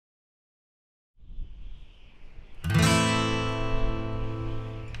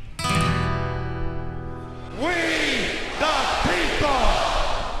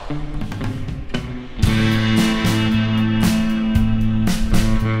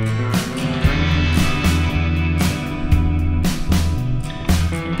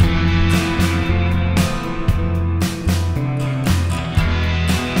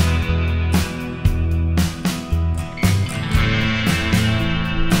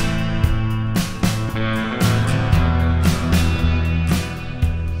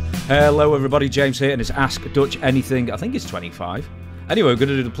Hello everybody, James here, and it's Ask Dutch Anything. I think it's 25. Anyway, we're going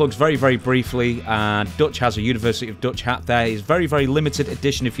to do the plugs very, very briefly, and Dutch has a University of Dutch hat there. It's very, very limited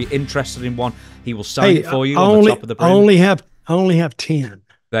edition. If you're interested in one, he will sign it for you on the top of the brim. I only have 10.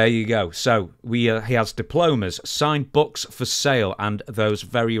 There you go. So he has diplomas, signed books for sale, and those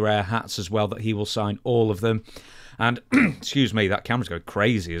very rare hats as well that he will sign all of them. And, excuse me, that camera's going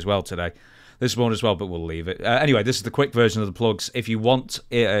crazy as well today. This one as well, but we'll leave it. Anyway, this is the quick version of the plugs. If you want,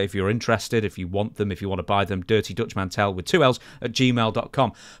 if you're interested, if you want them, if you want to buy them, Dirty Dutch Mantell with 2 L's at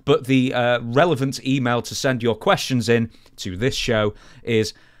gmail.com. But the relevant email to send your questions in to this show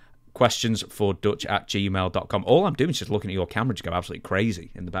is questionsfordutch@gmail.com. All I'm doing is just looking at your camera to go absolutely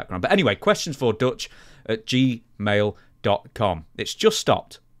crazy in the background. But anyway, questionsfordutch@gmail.com. It's just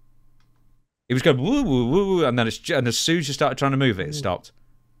stopped. It was going woo, woo, woo, and then and as soon as you started trying to move it, it stopped.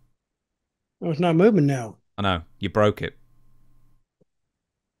 Oh, it's not moving now. I know. You broke it.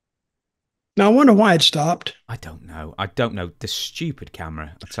 Now, I wonder why it stopped. I don't know. This stupid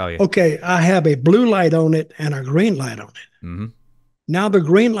camera, I tell you. Okay, I have a blue light on it and a green light on it. Mm-hmm. Now the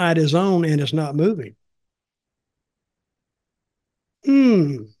green light is on and it's not moving.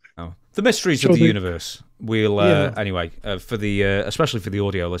 Oh, the mysteries of the universe. We'll anyway for the especially for the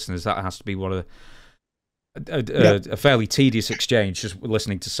audio listeners, that has to be one of the a fairly tedious exchange, just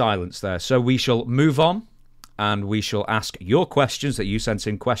listening to silence there. So we shall move on, and we shall ask your questions that you sent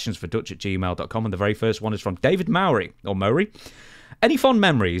in, questionsfordutch@gmail.com, and the very first one is from David Mowry. Any fond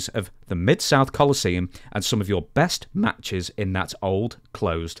memories of the Mid-South Coliseum and some of your best matches in that old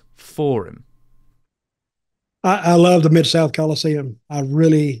closed forum? I love the Mid-South Coliseum. I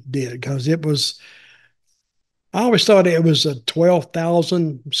really did, because I always thought it was a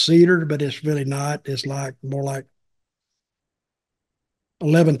 12,000 seater, but it's really not. It's more like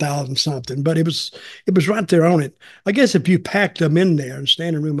 11,000 something. But it was right there on it. I guess if you packed them in there and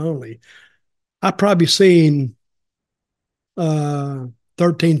standing room only, I probably seen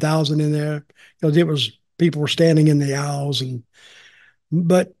 13,000 in there, because people were standing in the aisles,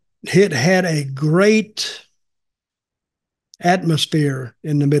 but it had a great atmosphere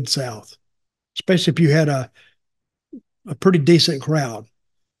in the Mid-South, especially if you had a pretty decent crowd,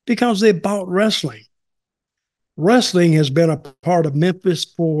 because they bought wrestling. Wrestling has been a part of Memphis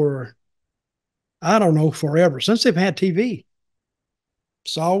for, I don't know, forever, since they've had TV.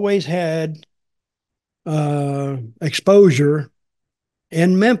 It's always had exposure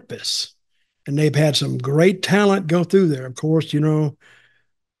in Memphis, and they've had some great talent go through there. Of course, the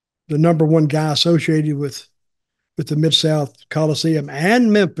number one guy associated with the Mid-South Coliseum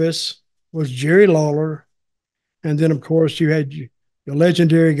and Memphis was Jerry Lawler. And then, of course, you had your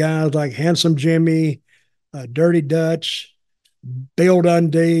legendary guys like Handsome Jimmy, Dirty Dutch, Bill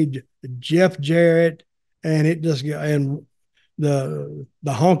Dundee, Jeff Jarrett, and the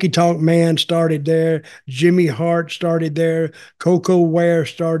Honky Tonk Man started there. Jimmy Hart started there. Coco Ware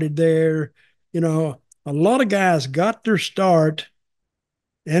started there. A lot of guys got their start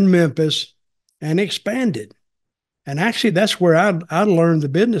in Memphis and expanded. And actually, that's where I learned the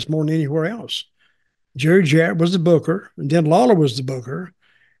business more than anywhere else. Jerry Jarrett was the booker, and then Lawler was the booker,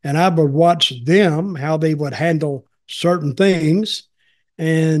 and I would watch them, how they would handle certain things.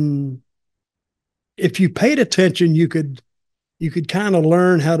 And if you paid attention, you could kind of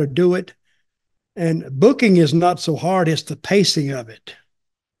learn how to do it. And booking is not so hard, it's the pacing of it.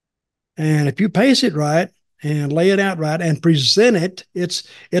 And if you pace it right and lay it out right and present it, it's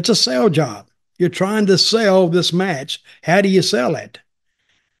a sell job. You're trying to sell this match. How do you sell it?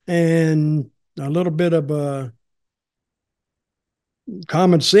 And a little bit of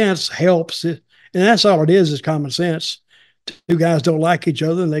common sense helps. And that's all it is common sense. Two guys don't like each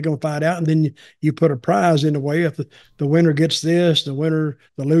other, and they're going to fight out, and then you put a prize in the way. If the winner gets this, the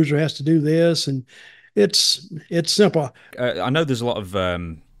loser has to do this, and it's simple. I know there's a lot of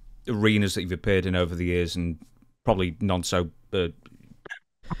arenas that you've appeared in over the years, and probably none so... the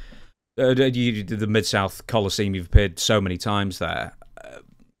Mid-South Coliseum, you've appeared so many times there.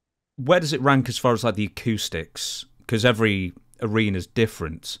 Where does it rank as far as like the acoustics? Because every arena is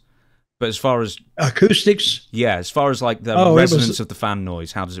different. But as far as acoustics, yeah, as far as like the resonance of the fan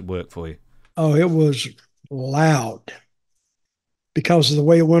noise, how does it work for you? Oh, it was loud because of the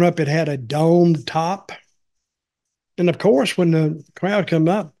way it went up. It had a domed top, and of course, when the crowd come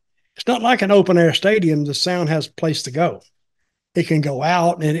up, it's not like an open air stadium. The sound has a place to go. It can go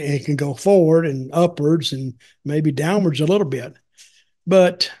out and it can go forward and upwards and maybe downwards a little bit,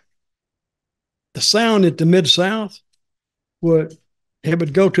 but the sound at the Mid-South would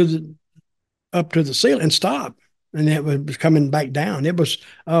go up to the ceiling and stop, and it was coming back down. It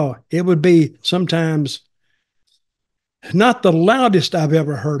would be sometimes Not the loudest I've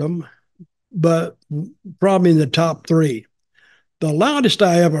ever heard them, but probably in the top three. The loudest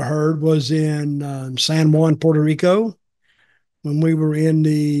I ever heard was in San Juan, Puerto Rico, when we were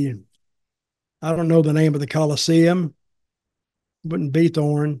in I don't know the name of the Coliseum, wouldn't be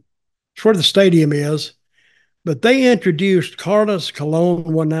Thorn. It's where the stadium is. But they introduced Carlos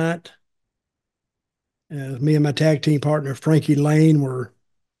Colon one night. Me and my tag team partner, Frankie Lane, were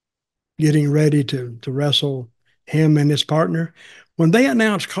getting ready to wrestle him and his partner. When they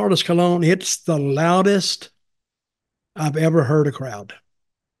announced Carlos Colon, it's the loudest I've ever heard a crowd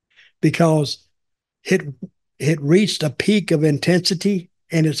because it reached a peak of intensity,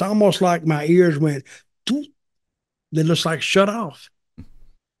 and it's almost like my ears went, they just like shut off,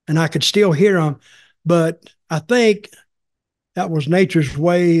 and I could still hear them. But I think that was nature's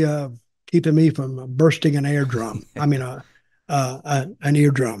way of keeping me from bursting an eardrum. I mean, an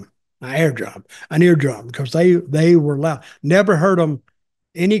eardrum, an eardrum, because they were loud. Never heard them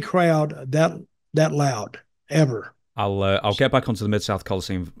any crowd that loud ever. I'll get back onto the Mid-South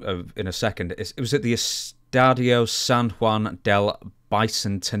Coliseum in a second. It was at the Estadio San Juan del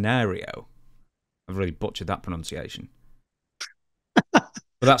Bicentenario. I've really butchered that pronunciation. But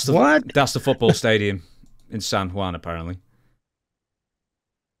that's the football stadium in San Juan, apparently.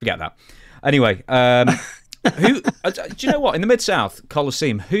 Forget that. Anyway, who do you know what? In the Mid-South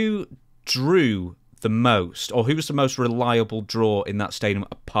Coliseum, who drew the most, or who was the most reliable draw in that stadium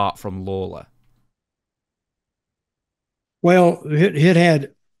apart from Lawler? Well, it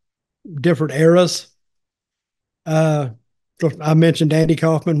had different eras. I mentioned Andy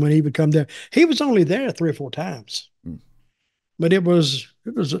Kaufman when he would come there. He was only there 3 or 4 times, but it was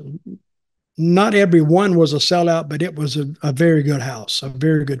not every one was a sellout, but it was a very good house, a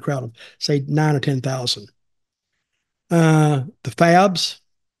very good crowd of say 9 or 10,000. The Fabs,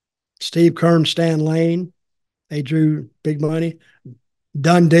 Steve Kern, Stan Lane, they drew big money.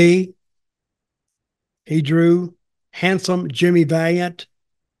 Dundee, he drew. Handsome Jimmy Valiant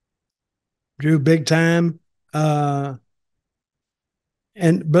drew big time. But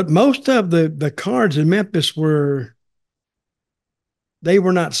most of the cards in Memphis were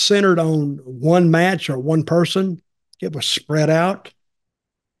not centered on one match or one person. It was spread out.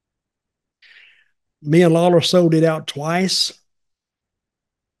 Me and Lawler sold it out twice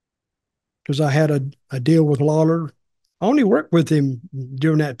because I had a deal with Lawler. I only worked with him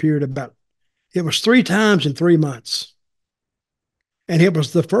during that period it was 3 times in 3 months. And it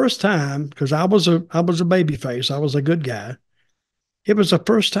was the first time, because I was a baby face, I was a good guy. It was the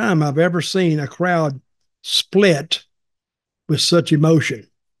first time I've ever seen a crowd split with such emotion.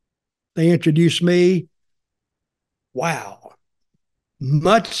 They introduced me. Wow.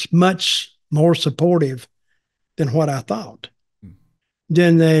 Much, much more supportive than what I thought.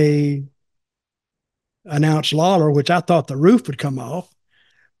 Then they announced Lawler, which I thought the roof would come off.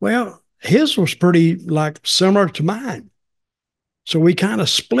 Well, his was pretty similar to mine. So we kind of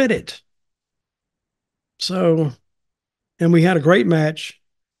split it. So, and we had a great match.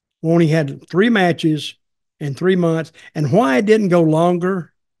 We only had 3 matches in 3 months. And why it didn't go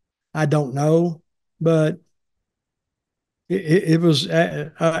longer, I don't know. But it was,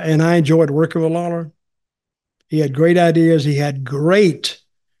 and I enjoyed working with Lawler. He had great ideas. He had great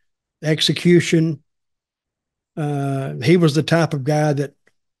execution. He was the type of guy that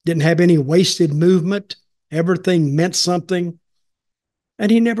didn't have any wasted movement. Everything meant something.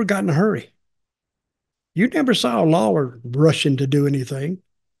 And he never got in a hurry. You never saw Lawler rushing to do anything.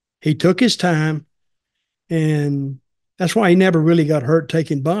 He took his time, and that's why he never really got hurt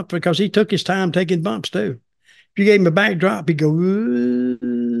taking bumps, because he took his time taking bumps too. If you gave him a backdrop, he'd go, boom.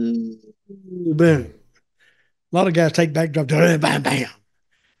 A lot of guys take backdrops, bam, bam,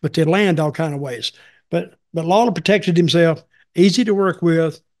 but they land all kind of ways. But Lawler protected himself, easy to work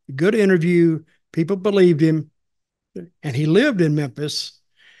with, good interview, people believed him, and he lived in Memphis,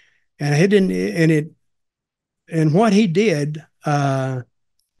 and what he did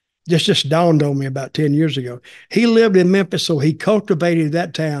just dawned on me about 10 years ago. He lived in Memphis, so he cultivated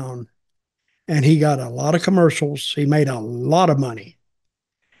that town, and he got a lot of commercials. He made a lot of money.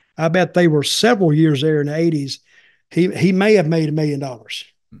 I bet they were several years there in the 80s. He may have made $1 million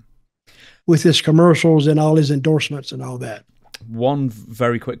with his commercials and all his endorsements and all that. One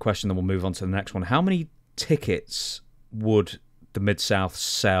very quick question, then we'll move on to the next one. How many tickets would the Mid-South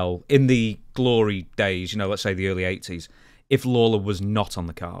sell in the glory days, let's say the early 80s, if Lawler was not on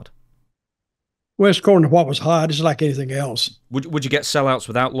the card? Well, it's according to what was hot. It's like anything else. Would you get sellouts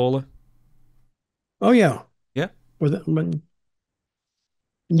without Lawler? Oh, yeah. Yeah?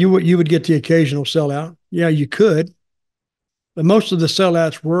 You would get the occasional sellout. Yeah, you could. But most of the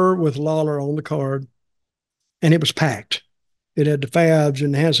sellouts were with Lawler on the card. and it was packed. It had the Fabs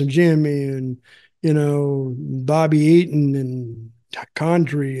and Handsome Jimmy and, Bobby Eaton and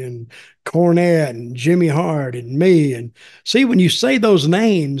Condrey and Cornette and Jimmy Hart and me. And see, when you say those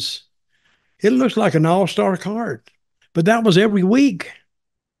names, it looks like an all-star card. But that was every week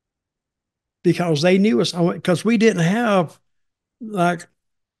because they knew us. Because we didn't have like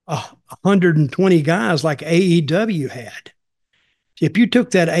 120 guys like AEW had. If you took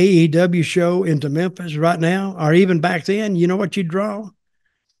that AEW show into Memphis right now, or even back then, you know what you'd draw?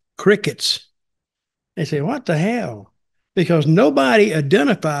 Crickets. They say, what the hell? Because nobody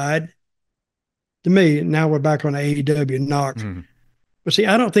identified to me. Now we're back on AEW knocked. Mm-hmm. But see,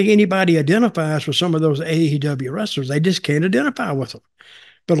 I don't think anybody identifies with some of those AEW wrestlers. They just can't identify with them.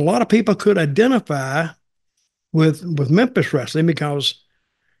 But a lot of people could identify with Memphis wrestling because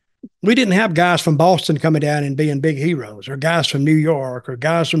we didn't have guys from Boston coming down and being big heroes, or guys from New York, or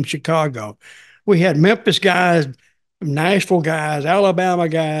guys from Chicago. We had Memphis guys, Nashville guys, Alabama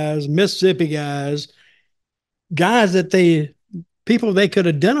guys, Mississippi guys that people they could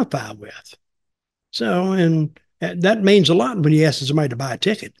identify with. So, and that means a lot when you ask somebody to buy a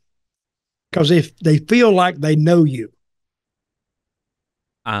ticket, because if they feel like they know you.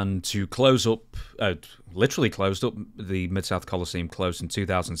 And to close up, literally closed up, the Mid-South Coliseum closed in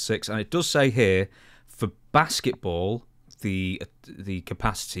 2006. And it does say here, for basketball, the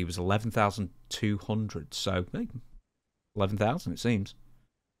capacity was 11,200. So, 11,000, it seems.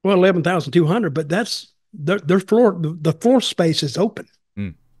 Well, 11,200, but that's the floor space is open.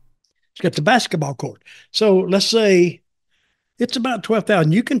 Mm. It's got the basketball court. So let's say it's about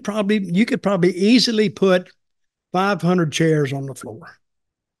 12,000. You could probably easily put 500 chairs on the floor.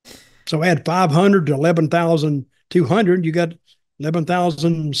 So add 500 to 11,200, you got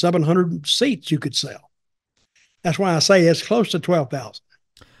 11,700 seats you could sell. That's why I say it's close to 12,000.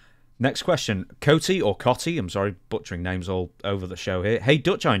 Next question. Cody or Cotty, I'm sorry, butchering names all over the show here. Hey,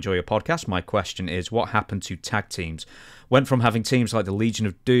 Dutch, I enjoy your podcast. My question is, what happened to tag teams? Went from having teams like the Legion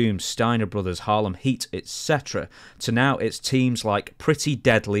of Doom, Steiner Brothers, Harlem Heat, etc., to now it's teams like Pretty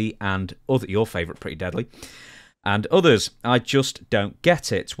Deadly and your favourite Pretty Deadly, and others. I just don't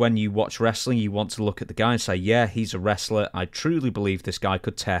get it. When you watch wrestling, you want to look at the guy and say, yeah, he's a wrestler. I truly believe this guy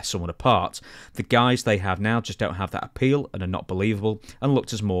could tear someone apart. The guys they have now just don't have that appeal and are not believable and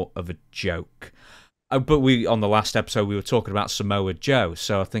looked as more of a joke. But on the last episode, we were talking about Samoa Joe,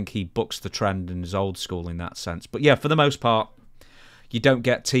 so I think he bucks the trend and is old school in that sense. But yeah, for the most part, you don't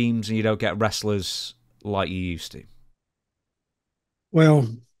get teams and you don't get wrestlers like you used to. Well,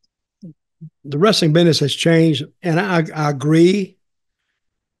 the wrestling business has changed, and I agree.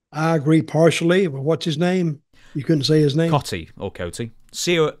 I agree partially. But what's his name? You couldn't say his name. Cotty or Coti.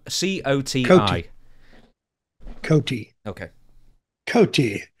 C-O-T-I. Coti. Okay.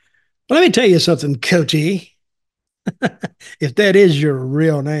 Coti. Well, let me tell you something, Coti. If that is your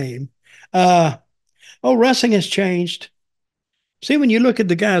real name. Wrestling has changed. See, when you look at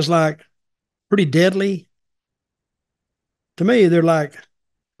the guys like Pretty Deadly, to me, they're like,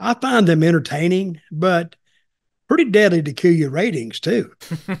 I find them entertaining, but pretty deadly to kill your ratings too.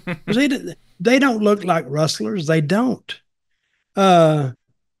 They don't look like wrestlers. They don't. And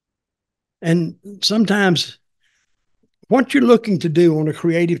sometimes what you're looking to do on a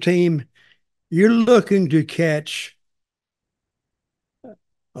creative team, you're looking to catch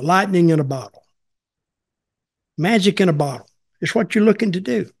a lightning in a bottle, magic in a bottle. It's what you're looking to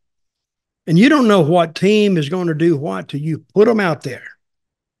do. And you don't know what team is going to do what till you put them out there.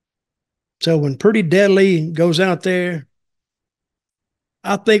 So when Pretty Deadly goes out there,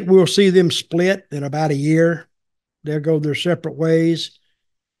 I think we'll see them split in about a year. They'll go their separate ways.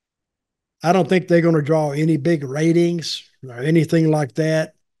 I don't think they're going to draw any big ratings or anything like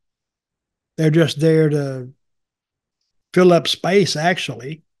that. They're just there to fill up space,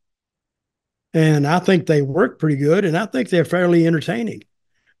 actually. And I think they work pretty good, and I think they're fairly entertaining.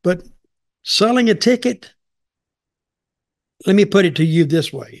 But selling a ticket, let me put it to you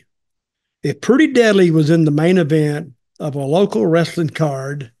this way. If Pretty Deadly was in the main event of a local wrestling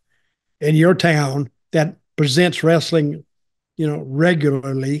card in your town that presents wrestling,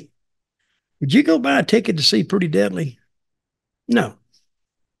 regularly, would you go buy a ticket to see Pretty Deadly? No.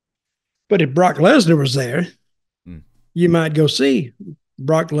 But if Brock Lesnar was there, you might go see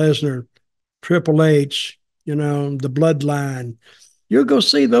Brock Lesnar, Triple H, the Bloodline. You'll go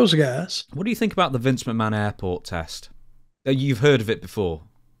see those guys. What do you think about the Vince McMahon airport test? You've heard of it before.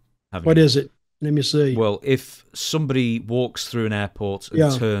 What is it? Let me see. Well, if somebody walks through an airport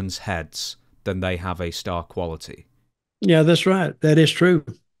and turns heads, then they have a star quality. Yeah, that's right. That is true.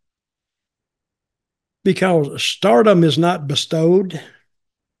 Because stardom is not bestowed.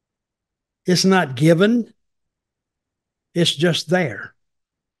 It's not given. It's just there.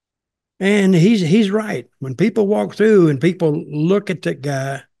 And he's right. When people walk through and people look at that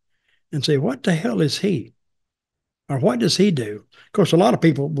guy and say, what the hell is he? Or what does he do? Of course, a lot of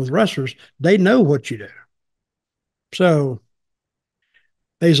people with wrestlers, they know what you do. So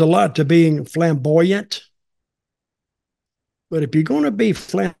there's a lot to being flamboyant. But if you're going to be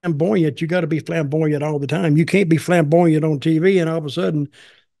flamboyant, you got to be flamboyant all the time. You can't be flamboyant on TV and all of a sudden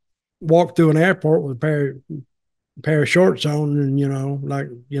walk through an airport with a pair of shorts on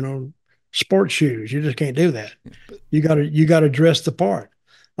and sports shoes. You just can't do that. You got to dress the part.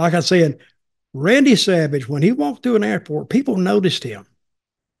 Like I said, Randy Savage, when he walked through an airport, people noticed him.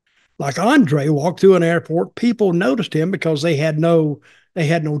 Like Andre walked through an airport, people noticed him because they had no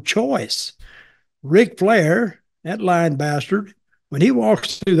choice. Ric Flair, that lying bastard, when he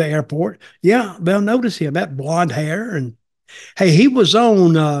walks through the airport, yeah, they'll notice him. That blonde hair, and hey, he was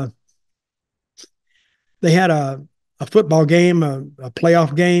on. They had a football game, a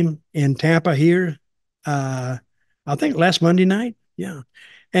playoff game in Tampa here. I think last Monday night. Yeah,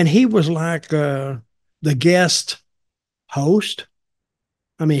 and he was like the guest host.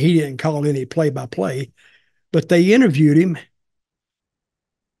 I mean, he didn't call any play-by-play, but they interviewed him.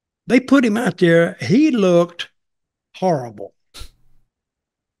 They put him out there. He looked horrible.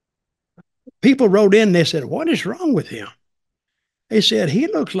 People wrote in, they said, what is wrong with him? They said, he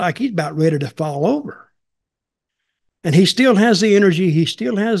looks like he's about ready to fall over. And he still has the energy. He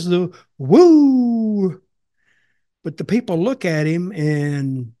still has the woo. But the people look at him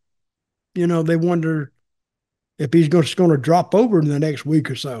and, they wonder if he's just going to drop over in the next week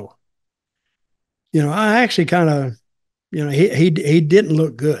or so. I actually kind of, he didn't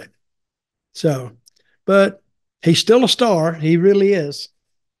look good. So, but he's still a star. He really is.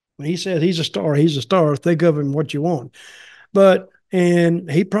 When he says he's a star, he's a star. Think of him what you want.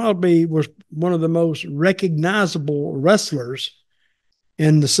 And he probably was one of the most recognizable wrestlers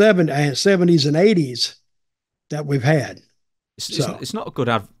in the 70s and 80s that we've had. It's not a good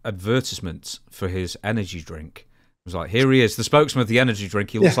advertisement for his energy drink. It was like, here he is, the spokesman of the energy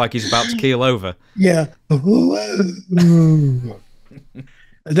drink. He looks like he's about to keel over. Yeah.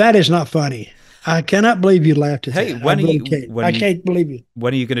 That is not funny. I cannot believe you laughed at that. I can't believe you.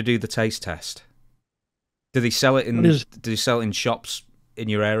 When are you going to do the taste test? Do they sell it in shops in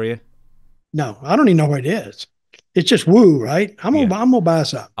your area? No, I don't even know what it is. It's just woo, right? I'm gonna buy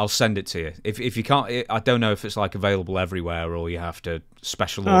some. I'll send it to you. If you can't, I don't know if it's like available everywhere or you have to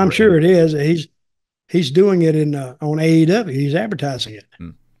special order. I'm sure it is. He's doing it on AEW. He's advertising it.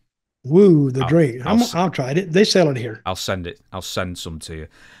 Woo, the drink. I'll try it. They sell it here. I'll send it. I'll send some to you.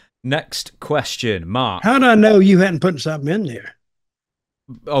 Next question, Mark. How did I know you hadn't put something in there?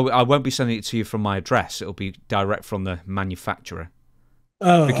 Oh, I won't be sending it to you from my address. It'll be direct from the manufacturer.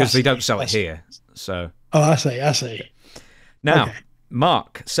 Oh, because they don't sell it here. So. Oh, I see. Now, okay.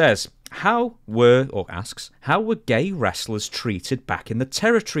 Mark says, how were gay wrestlers treated back in the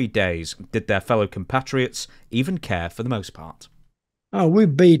territory days? Did their fellow compatriots even care for the most part? Oh, we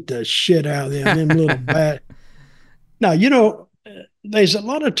beat the shit out of them little bad. Now, there's a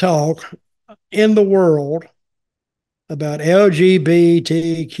lot of talk in the world about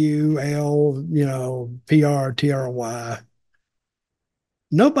LGBTQL, PR, TRY.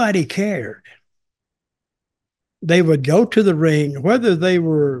 Nobody cared. They would go to the ring, whether they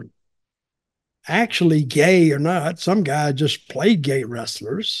were actually gay or not. Some guys just played gay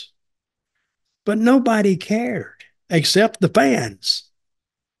wrestlers, but nobody cared except the fans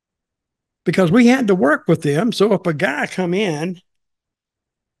because we had to work with them. So if a guy come in,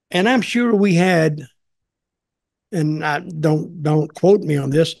 and I'm sure we had, and I don't quote me on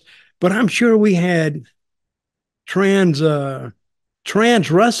this, but I'm sure we had trans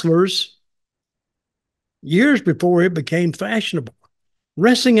wrestlers years before it became fashionable.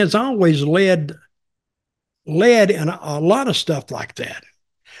 Wrestling has always led in a lot of stuff like that.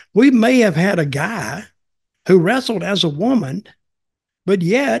 We may have had a guy who wrestled as a woman, but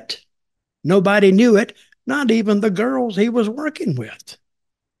yet nobody knew it, not even the girls he was working with.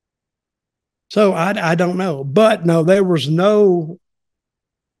 So I don't know. But no, there was no,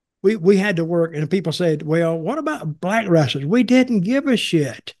 we had to work. And people said, well, what about black wrestlers? We didn't give a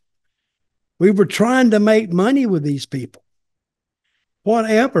shit. We were trying to make money with these people.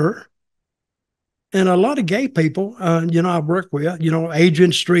 Whatever. And a lot of gay people, I've worked with,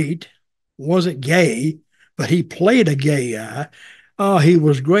 Adrian Street wasn't gay, but he played a gay guy. Oh, he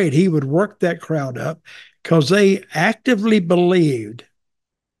was great. He would work that crowd up because they actively believed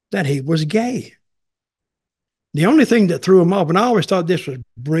that he was gay. The only thing that threw him off, and I always thought this was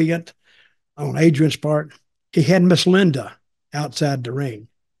brilliant on Adrian's part, he had Miss Linda outside the ring.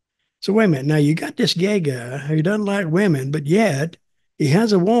 So wait a minute. Now you got this gay guy who doesn't like women, but yet he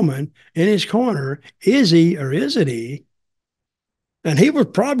has a woman in his corner. Is he or isn't he? And he was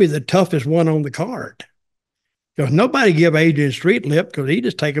probably the toughest one on the card. Because nobody give Adrian street lip because he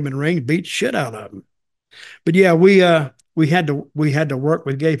just take them in the ring, beat shit out of them. But yeah, we had to work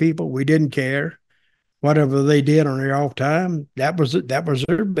with gay people. We didn't care whatever they did on their off time. That was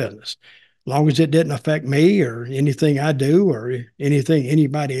their business. As long as it didn't affect me or anything I do or anything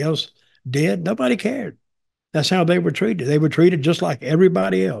anybody else did, nobody cared. That's how they were treated. They were treated just like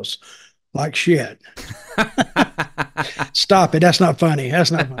everybody else, like shit. Stop it. That's not funny.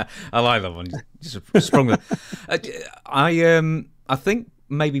 That's not funny. I like that one. Just sprung that. I think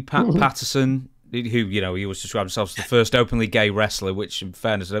maybe Pat Patterson, who he always described himself as the first openly gay wrestler, which in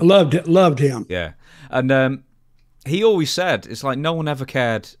fairness, loved him. Yeah, and he always said it's like no one ever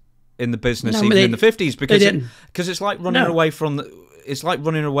cared in the business, even in the 50s, because it's like running away from it's like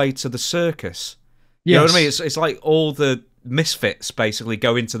running away to the circus. You know what I mean? It's like all the misfits basically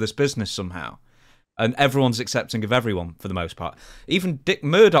go into this business somehow. And everyone's accepting of everyone for the most part. Even Dick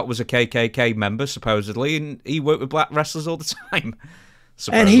Murdoch was a KKK member, supposedly, and he worked with black wrestlers all the time.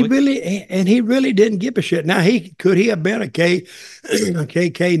 Supposedly. And he really didn't give a shit. Now, could he have been a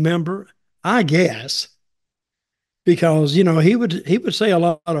KK member? I guess, because he would say a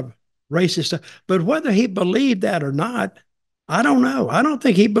lot of racist stuff. But whether he believed that or not, I don't know. I don't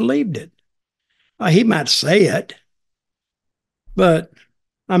think he believed it. He might say it, but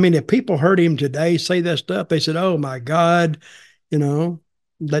I mean, if people heard him today say that stuff, they said, "Oh my God," they don't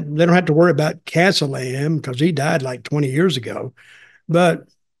have to worry about canceling him because he died like 20 years ago. But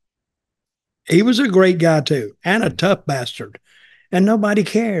he was a great guy too, and a tough bastard, and nobody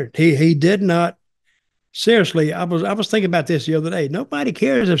cared. He did not. Seriously, I was thinking about this the other day. Nobody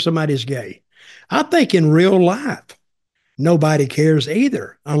cares if somebody's gay. I think in real life, nobody cares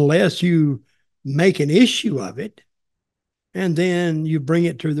either, unless you make an issue of it. And then you bring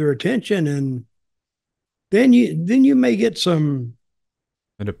it to their attention, and then you may get an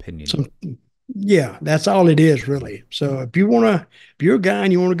opinion. Yeah, that's all it is, really. So if you're a guy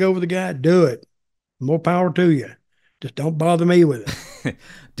and you want to go with a guy, do it. More power to you. Just don't bother me with it.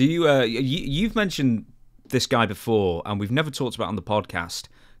 Do you've mentioned this guy before, and we've never talked about on the podcast,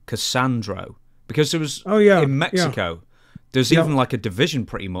 Cassandro, because there was in Mexico. Yeah. There's even like a division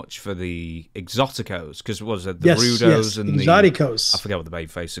pretty much for the Exoticos, because what was it, the Rudos and Exoticos. I forget what the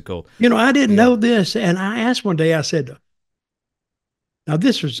babyface are called. I didn't know this, and I asked one day. I said, "Now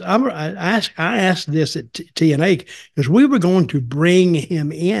this was I asked this at TNA because we were going to bring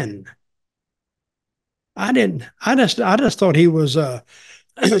him in. I just thought he was I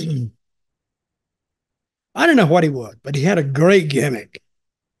didn't know what he was, but he had a great gimmick.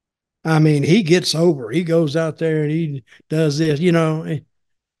 I mean, he gets over. He goes out there and he does this,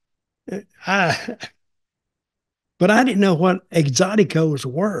 but I didn't know what exoticos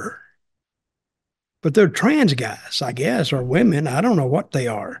were. But they're trans guys, I guess, or women. I don't know what they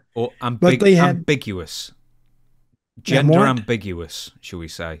are. Or ambiguous. Gender ambiguous, shall we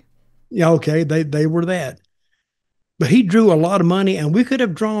say. Yeah, okay, they were that. But he drew a lot of money, and we could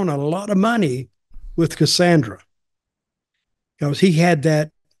have drawn a lot of money with Cassandra. Because he had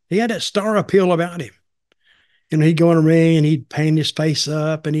that star appeal about him. And he'd go in a ring and he'd paint his face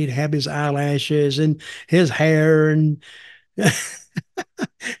up and he'd have his eyelashes and his hair and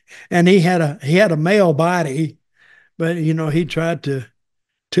and he had a male body, but he tried to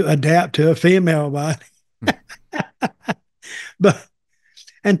adapt to a female body.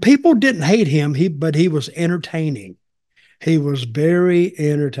 And people didn't hate him, but he was entertaining. He was very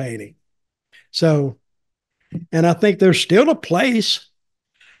entertaining. So, and I think there's still a place.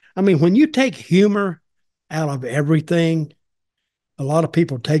 I mean, when you take humor out of everything, a lot of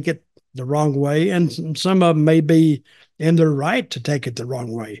people take it the wrong way, and some of them may be in their right to take it the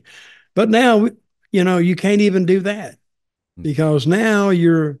wrong way. But now, you can't even do that because now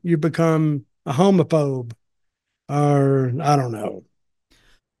you become a homophobe, or I don't know.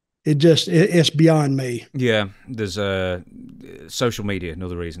 It's beyond me. Yeah, there's social media,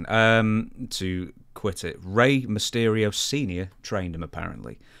 another reason to quit it. Rey Mysterio Sr. trained him,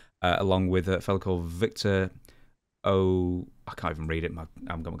 apparently, along with a fellow called Victor I can't even read it. I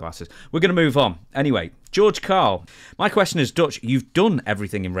haven't got my glasses. We're going to move on. Anyway, George Carl. My question is, Dutch, you've done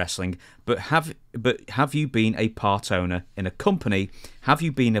everything in wrestling, but have you been a part owner in a company? Have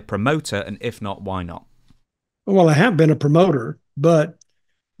you been a promoter? And if not, why not? Well, I have been a promoter, but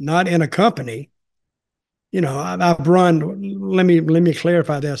not in a company. I've run, let me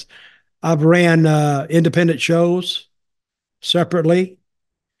clarify this. I've ran independent shows separately,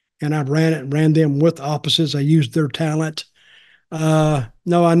 and I've ran them with offices. I used their talent.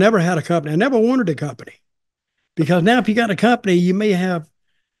 No, I never had a company. I never wanted a company because now if you got a company, you may have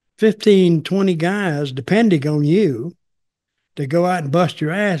 15, 20 guys depending on you to go out and bust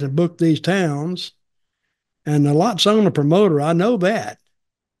your ass and book these towns. And a lot's on the promoter. I know that.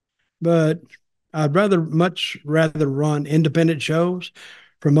 But I'd much rather run independent shows,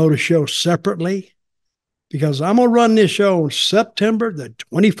 promote a show separately, because I'm going to run this show on September the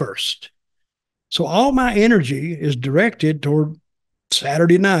 21st. So all my energy is directed toward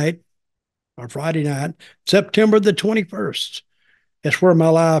Saturday night or Friday night, September the 21st. That's where my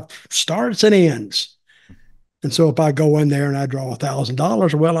life starts and ends. And so if I go in there and I draw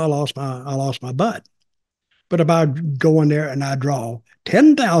 $1,000, well, I lost my butt. But if I go in there and I draw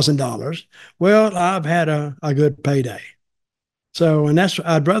 $10,000, well, I've had a good payday. So, and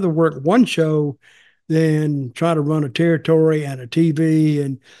I'd rather work one show than try to run a territory and a TV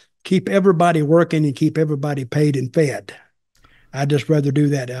and keep everybody working and keep everybody paid and fed. I'd just rather do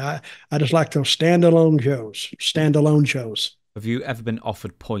that. I just like those standalone shows. Have you ever been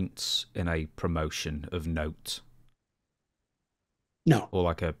offered points in a promotion of note? No. Or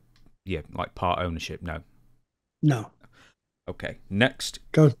like like part ownership? No. No. Okay. Next.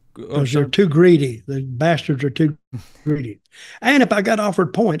 Because they're too greedy. The bastards are too greedy. And if I got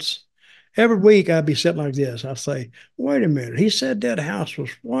offered points, every week I'd be sitting like this. I'd say, wait a minute. He said that house was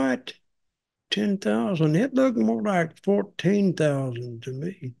what? 10,000. It looked more like 14,000 to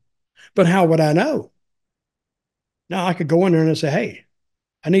me. But how would I know? Now I could go in there and say, hey,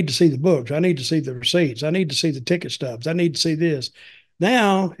 I need to see the books. I need to see the receipts. I need to see the ticket stubs. I need to see this.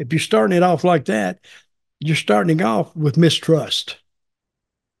 Now, if you're starting it off like that, you're starting off with mistrust.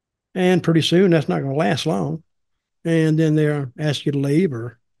 And pretty soon that's not going to last long. And then they'll ask you to leave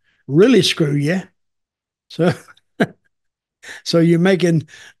or really screw you. So, so you're making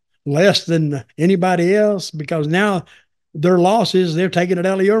less than anybody else because now their losses, they're taking it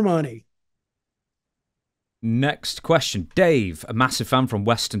out of your money. Next question. Dave, a massive fan from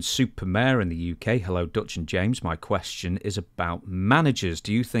Weston-super-Mare in the UK. Hello, Dutch and James. My question is about managers.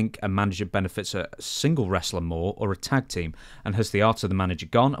 Do you think a manager benefits a single wrestler more or a tag team? And has the art of the manager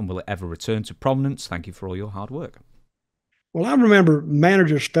gone and will it ever return to prominence? Thank you for all your hard work. Well, I remember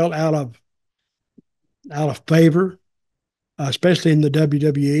managers fell out of favor, especially in the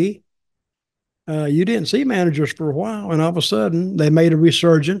WWE. You didn't see managers for a while, and all of a sudden they made a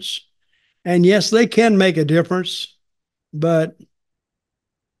resurgence. And yes, they can make a difference, but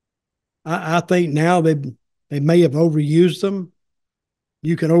I think now they may have overused them.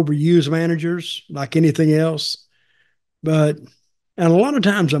 You can overuse managers like anything else, and a lot of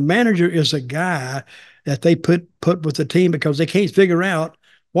times a manager is a guy that they put with the team because they can't figure out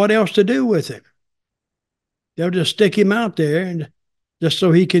what else to do with him. They'll just stick him out there and just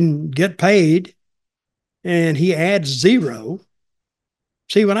so he can get paid, and he adds zero.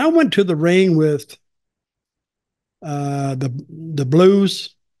 See, when I went to the ring with the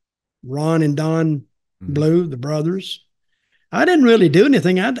Blues, Ron and Don Blue, the brothers, I didn't really do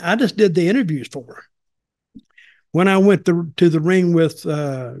anything. I just did the interviews for her. When I went to the ring with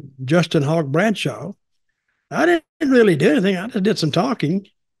Justin Hawk Bradshaw, I didn't really do anything. I just did some talking,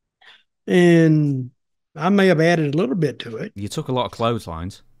 and I may have added a little bit to it. You took a lot of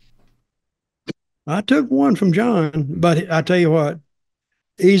clotheslines. I took one from John, but I tell you what,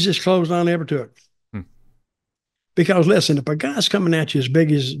 easiest clothesline I ever took. Because listen, if a guy's coming at you as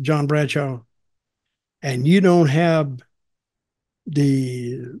big as John Bradshaw and you don't have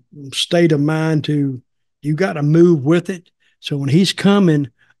the state of mind you got to move with it. So when he's coming,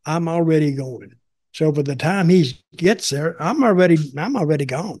 I'm already going. So by the time he gets there, I'm already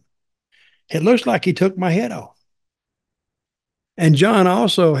gone. It looks like he took my head off. And John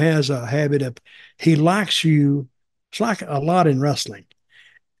also has a habit of, he likes you. It's like a lot in wrestling.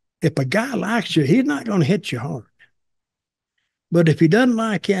 If a guy likes you, he's not going to hit you hard. But if he doesn't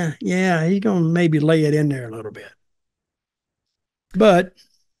like you, yeah, he's going to maybe lay it in there a little bit. But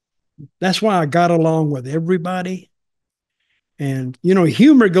that's why I got along with everybody. And,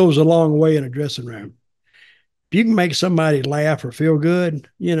 humor goes a long way in a dressing room. If you can make somebody laugh or feel good,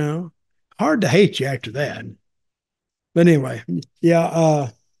 hard to hate you after that. But anyway, yeah,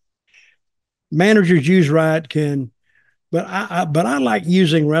 managers used right can, but I like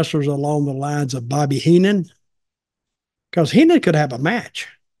using wrestlers along the lines of Bobby Heenan, because Heenan could have a match.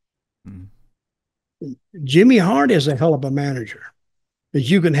 Jimmy Hart is a hell of a manager, that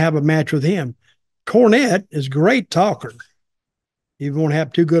you can have a match with him. Cornette is a great talker. You won't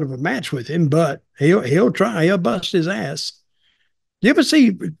have too good of a match with him, but he'll try. He'll bust his ass. You ever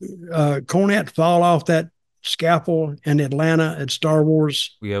see Cornette fall off that scaffold in Atlanta at Star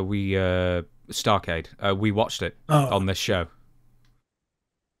Wars? Yeah, we Starcade. We watched it on this show.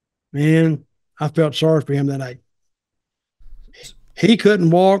 Man, I felt sorry for him that night. He couldn't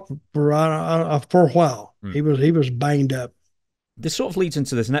walk for a while. Hmm. He was banged up. This sort of leads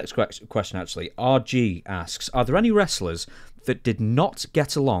into this next question, actually. RG asks, are there any wrestlers that did not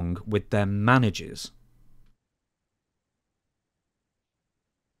get along with their managers?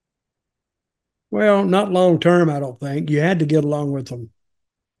 Well, not long term, I don't think. You had to get along with them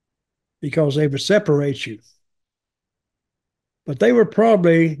because they would separate you. But they were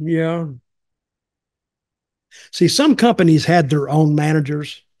probably, yeah. See, some companies had their own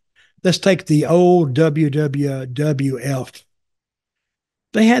managers. Let's take the old WWF.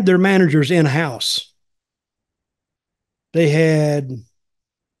 They had their managers in house. They had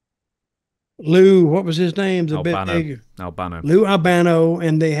Lou, what was his name? The Albano. big Albano. Lou Albano,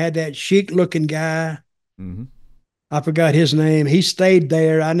 and they had that chic looking guy. Mm-hmm. I forgot his name. He stayed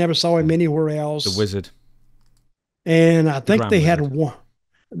there. I never saw him anywhere else. The Wizard. And I think they had one.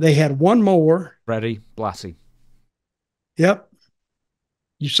 They had one more. Freddie Blassie. Yep.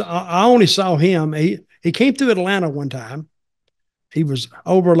 I only saw him. He came through Atlanta one time. He was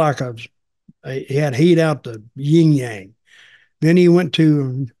over like he had heat out the yin yang. Then he went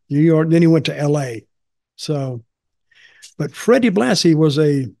to New York. Then he went to L.A. So, but Freddie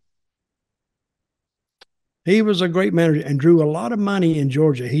Blassie he was a great manager and drew a lot of money in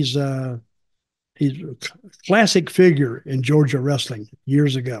Georgia. He's a classic figure in Georgia wrestling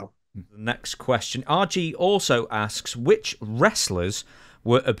years ago. Next question. RG also asks, which wrestlers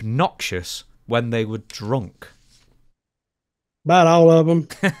were obnoxious when they were drunk? About all of them.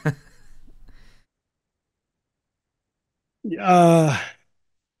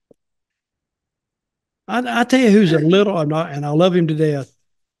 I tell you who's a little, and I love him to death,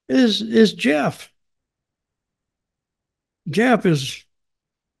 is Jeff. Jeff he's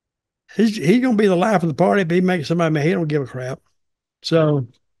gonna be the life of the party if he makes somebody, he don't give a crap. So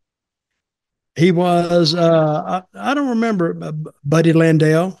he was I don't remember Buddy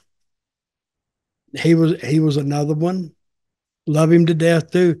Landell. He was another one. Love him to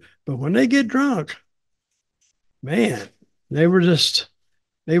death too. But when they get drunk, man, they were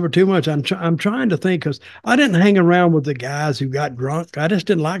too much. I'm trying to think because I didn't hang around with the guys who got drunk. I just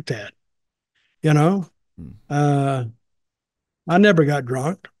didn't like that. You know, I never got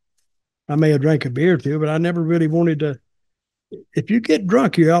drunk. I may have drank a beer or two, but I never really wanted to. If you get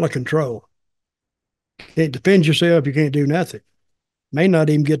drunk, you're out of control. You can't defend yourself. You can't do nothing. May not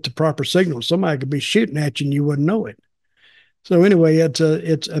even get the proper signal. Somebody could be shooting at you and you wouldn't know it. So anyway, it's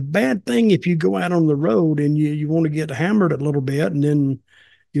a bad thing if you go out on the road and you want to get hammered a little bit and then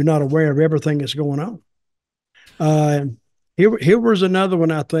you're not aware of everything that's going on. Here was another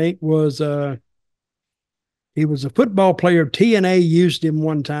one I think was he was a football player. TNA used him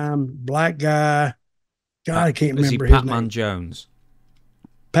one time. Black guy. God, I can't remember his name. Pac-Man Jones.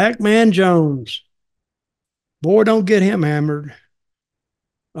 Pac-Man Jones. Boy, don't get him hammered.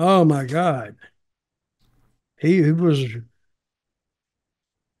 Oh my God. He was.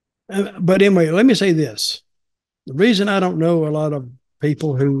 But anyway, let me say this. The reason I don't know a lot of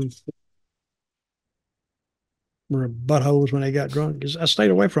people who were buttholes when they got drunk is I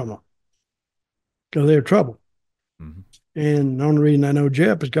stayed away from them because they were trouble. Mm-hmm. And the only reason I know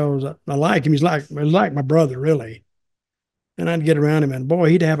Jeff is because I like him. He's like my brother, really. And I'd get around him, and boy,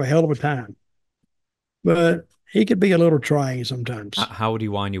 he'd have a hell of a time. But he could be a little trying sometimes. How would he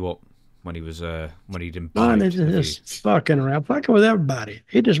wind you up when he didn't? Just fucking around, fucking with everybody.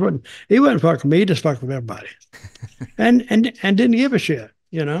 He wasn't fucking me. He just fucked with everybody, and didn't give a shit,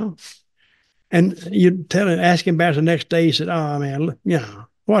 you know. And you ask him about it the next day. He said, "Oh man, you know,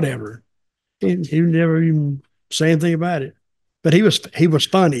 whatever." He never even say anything about it. But he was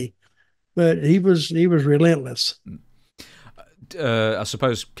funny, but he was relentless. I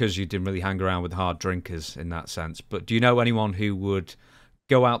suppose because you didn't really hang around with hard drinkers in that sense. But do you know anyone who would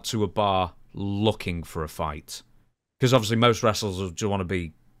go out to a bar looking for a fight? Because obviously most wrestlers will just want to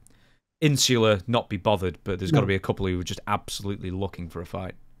be insular, not be bothered. But there's got to be a couple who are just absolutely looking for a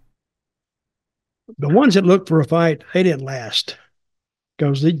fight. The ones that looked for a fight, they didn't last.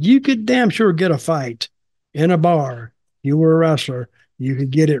 Because you could damn sure get a fight in a bar. You were a wrestler, you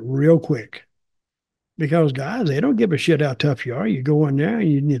could get it real quick. Because guys, they don't give a shit how tough you are. You go in there,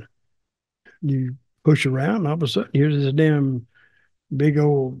 you push around, and all of a sudden here's this damn big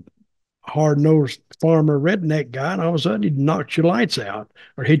old hard-nosed farmer redneck guy, and all of a sudden he knocks your lights out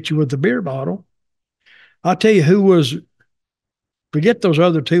or hit you with a beer bottle. I'll tell you who was, forget those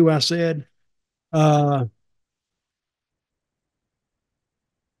other two I said. God,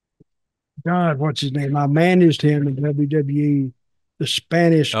 what's his name? I managed him in WWE, the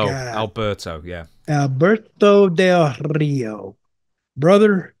Spanish guy. Alberto, yeah. Alberto Del Rio.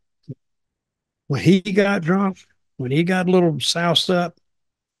 Brother, when he got drunk, when he got a little soused up,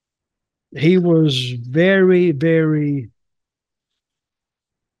 he was very, very,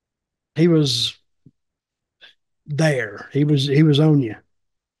 he was there. He was on you.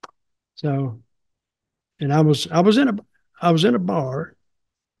 So, and I was in a bar,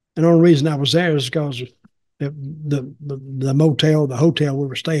 and the only reason I was there is because the motel, the hotel we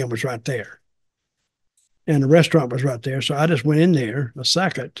were staying was right there, and the restaurant was right there. So I just went in there a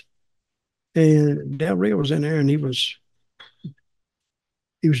second, and Del Rio was in there, and he was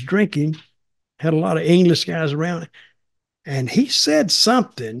drinking, had a lot of English guys around, and he said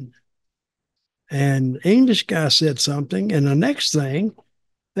something, and English guy said something, and the next thing,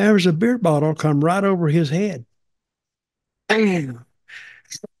 there was a beer bottle come right over his head. Bam!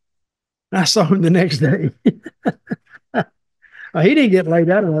 I saw him the next day. He didn't get laid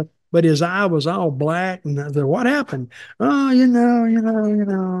out of it, but his eye was all black. And I said, "What happened?"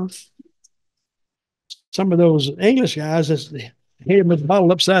 "Oh, some of those English guys just hit him with the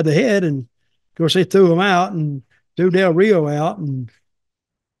bottle upside the head, and of course they threw him out and threw Del Rio out, and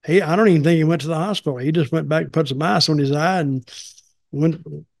I don't even think he went to the hospital. He just went back and put some ice on his eye and went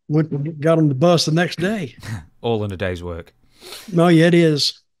got on the bus the next day. All in a day's work. No, yeah, it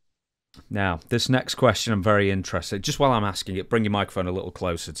is. Now, this next question, I'm very interested. Just while I'm asking it, bring your microphone a little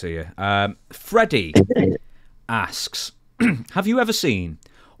closer to you. Freddie asks, have you ever seen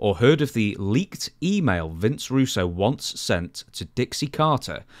or heard of the leaked email Vince Russo once sent to Dixie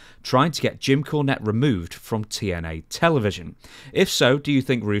Carter trying to get Jim Cornette removed from TNA television? If so, do you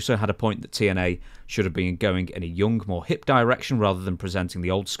think Russo had a point that TNA should have been going in a young, more hip direction rather than presenting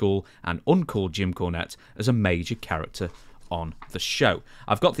the old school and uncool Jim Cornette as a major character on the show?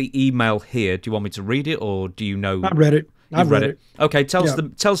 I've got the email here. Do you want me to read it, or do you know? I've read it. I've read it. Okay, tell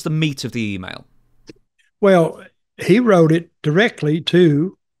us the meat of the email. Well, he wrote it directly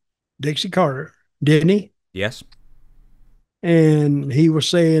to Dixie Carter, didn't he? Yes. And he was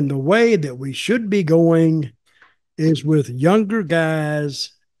saying the way that we should be going is with younger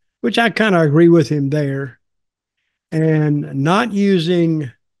guys, which I kind of agree with him there, and not using,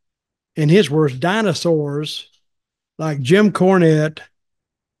 in his words, dinosaurs like Jim Cornette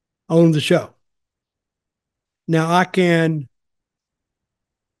on the show. Now, I can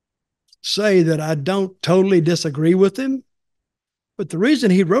say that I don't totally disagree with him, but the reason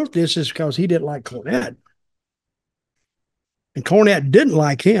he wrote this is because he didn't like Cornette. And Cornette didn't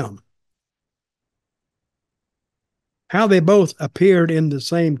like him. How they both appeared in the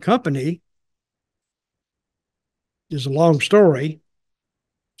same company is a long story.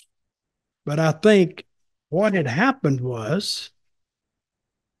 But I think what had happened was,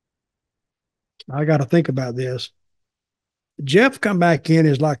 I got to think about this. Jeff come back in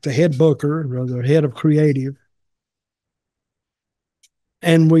as like the head booker or the head of creative.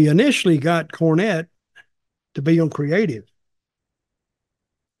 And we initially got Cornette to be on creative.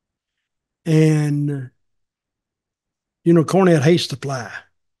 And, Cornette hates to fly,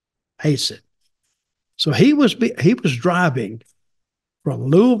 hates it. So he was driving from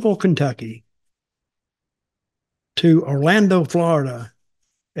Louisville, Kentucky to Orlando, Florida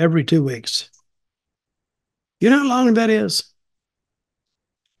every 2 weeks. You know how long that is?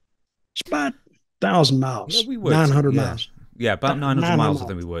 It's about 1,000 miles, 900 miles. Yeah, about 900 miles, I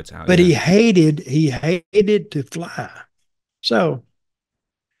think we worked out. But he hated to fly. So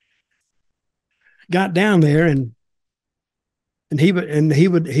got down there and he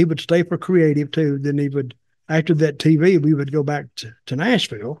would stay for creative too. Then he would, after that TV, we would go back to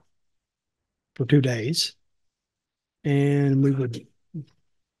Nashville for 2 days, and we would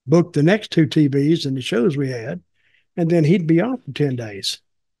book the next 2 TVs and the shows we had, and then he'd be off for 10 days.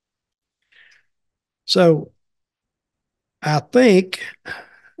 So I think,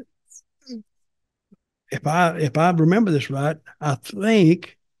 if I remember this right, I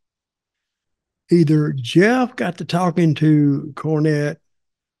think either Jeff got to talking to Cornette,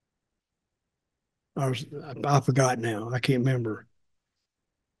 or I forgot now, I can't remember,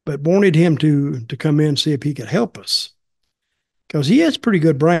 but wanted him to come in and see if he could help us, because he has pretty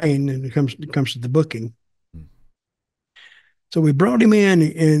good brain when it comes to the booking. So we brought him in,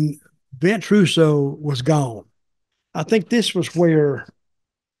 and Vince Russo was gone. I think this was when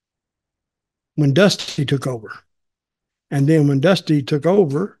Dusty took over. And then when Dusty took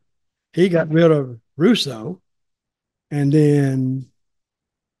over, he got rid of Russo, and then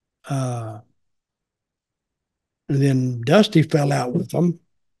Dusty fell out with them.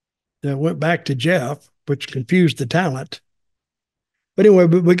 That went back to Jeff, which confused the talent. But anyway,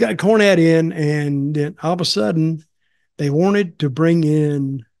 we got Cornette in, and then all of a sudden they wanted to bring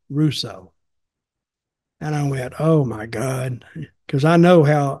in Russo. And I went, oh my God, because I know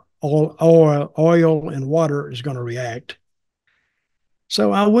how oil and water is going to react.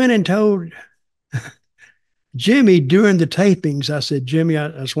 So I went and told Jimmy during the tapings. I said, Jimmy, I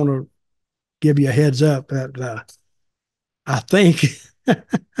just want to give you a heads up that I think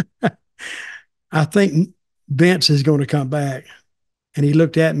I think Vince is going to come back. And he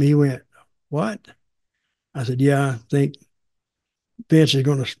looked at me. He went, "What?" I said, "Yeah, I think Vince is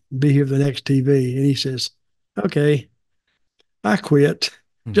going to be here for the next TV." And he says, "Okay." I quit.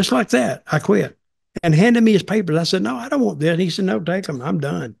 Just like that. I quit. And handed me his papers. I said, "No, I don't want this." And he said, "No, take them. I'm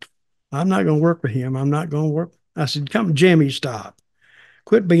done. I'm not going to work for him. I'm not going to work." I said, "Come, Jimmy, stop.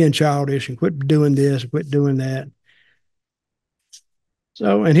 Quit being childish and quit doing this, quit doing that."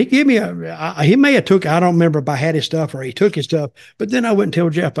 So, and he gave me he may have took, I don't remember if I had his stuff or he took his stuff, but then I went and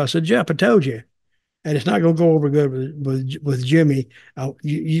told Jeff, I said, "Jeff, I told you, and it's not going to go over good with Jimmy.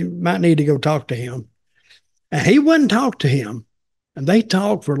 You might need to go talk to him." And he wouldn't talk to him. And they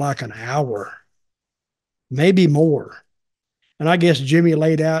talked for like an hour, maybe more. And I guess Jimmy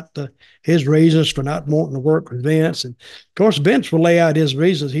laid out his reasons for not wanting to work with Vince. And of course, Vince will lay out his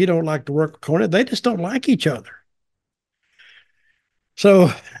reasons. He don't like to work with Cornette. They just don't like each other.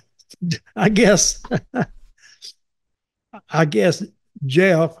 So I guess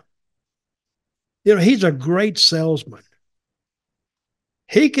Jeff, he's a great salesman.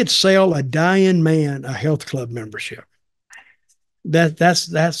 He could sell a dying man a health club membership.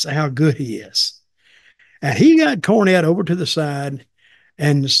 That's how good he is. And he got Cornette over to the side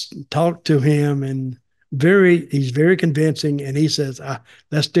and talked to him, and he's very convincing. And he says, I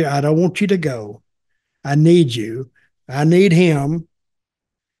don't want you to go. I need you. I need him.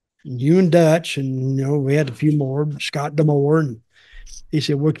 You and Dutch, and we had a few more, Scott D'Amore, and he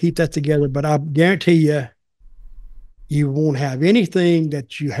said, we'll keep that together, but I guarantee you won't have anything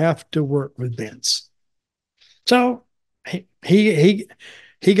that you have to work with Vince. So he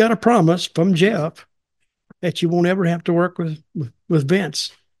got a promise from Jeff that you won't ever have to work with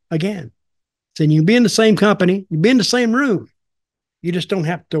Vince again. So you can be in the same company, you be in the same room. You just don't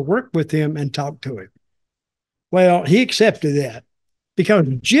have to work with him and talk to him. Well, he accepted that because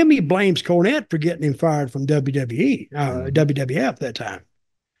Jimmy blames Cornette for getting him fired from WWF that time.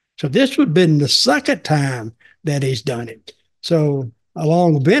 So this would have been the second time that he's done it. So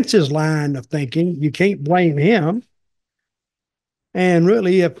along Vince's line of thinking, you can't blame him. And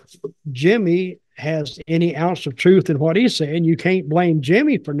really, if Jimmy has any ounce of truth in what he's saying, you can't blame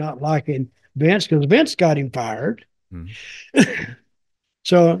Jimmy for not liking Vince because Vince got him fired.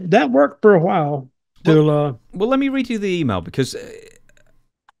 So that worked for a while. Well, let me read you the email because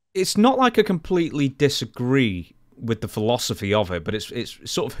it's not like I completely disagree with the philosophy of it, but it's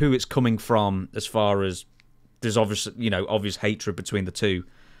sort of who it's coming from as far as there's obvious hatred between the two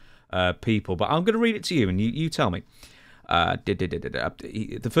people. But I'm going to read it to you, and you tell me.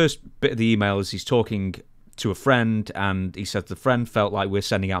 The first bit of the email is he's talking to a friend, and he says the friend felt like we're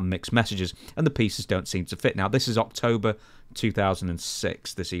sending out mixed messages, and the pieces don't seem to fit. Now, this is October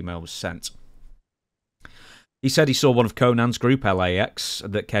 2006. This email was sent. He said he saw one of Conan's group, LAX,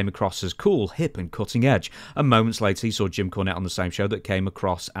 that came across as cool, hip, and cutting edge. And moments later, he saw Jim Cornette on the same show that came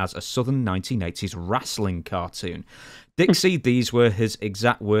across as a southern 1980s wrestling cartoon. Dixie, these were his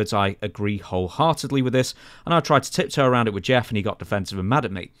exact words. I agree wholeheartedly with this, and I tried to tiptoe around it with Jeff, and he got defensive and mad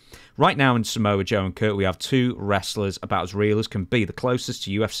at me. Right now in Samoa Joe and Kurt, we have two wrestlers about as real as can be, the closest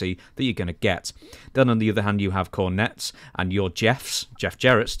to UFC that you're going to get. Then on the other hand, you have Cornettes and your Jeff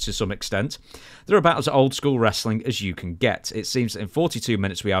Jarrett's to some extent. They're about as old school wrestling as you can get. It seems that in 42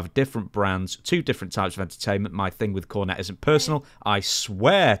 minutes we have different brands, two different types of entertainment. My thing with Cornette isn't personal, I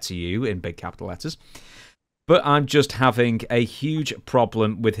swear to you, in big capital letters. But I'm just having a huge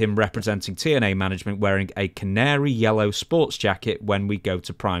problem with him representing TNA management wearing a canary yellow sports jacket when we go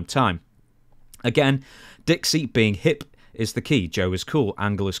to prime time. Again, Dixie being hip is the key. Joe is cool.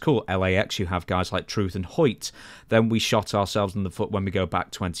 Angle is cool. LAX, you have guys like Truth and Hoyt. Then we shot ourselves in the foot when we go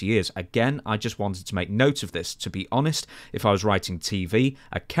back 20 years. Again, I just wanted to make note of this. To be honest, if I was writing TV,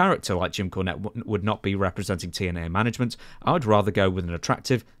 a character like Jim Cornette would not be representing TNA management. I would rather go with an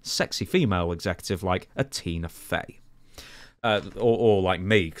attractive, sexy female executive like a Tina Fey. Or like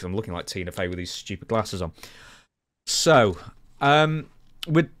me, because I'm looking like Tina Fey with these stupid glasses on. So,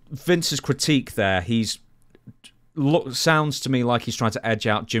 with Vince's critique there, sounds to me like he's trying to edge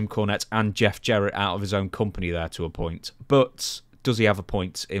out Jim Cornette and Jeff Jarrett out of his own company there to a point. But does he have a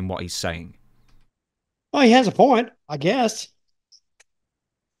point in what he's saying? Well, he has a point, I guess.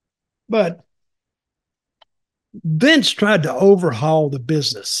 But Vince tried to overhaul the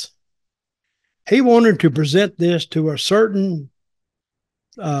business. He wanted to present this to a certain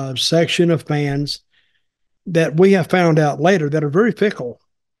section of fans that we have found out later that are very fickle.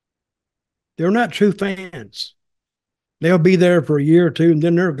 They're not true fans. They'll be there for a year or two and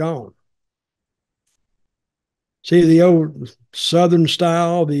then they're gone. See the old Southern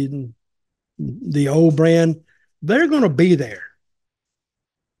style, the old brand, they're going to be there.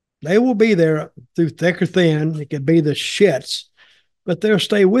 They will be there through thick or thin. It could be the shits, but they'll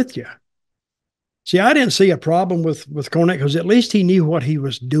stay with you. See, I didn't see a problem with Cornette because at least he knew what he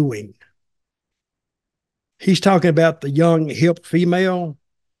was doing. He's talking about the young, hip female.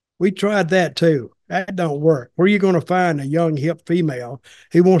 We tried that too. That don't work. Where are you going to find a young, hip female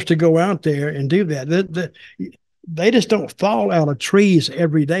who wants to go out there and do that? They just don't fall out of trees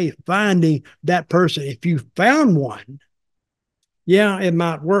every day finding that person. If you found one, yeah, it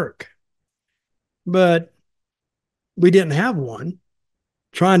might work. But we didn't have one.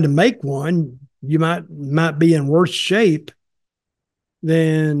 Trying to make one, you might be in worse shape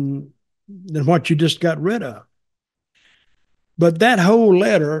than what you just got rid of. But that whole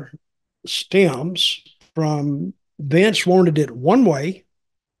letter stems from Vince wanted it one way,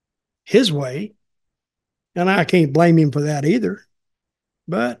 his way, and I can't blame him for that either.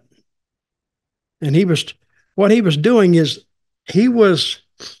 But what he was doing is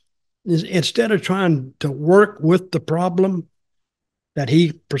instead of trying to work with the problem that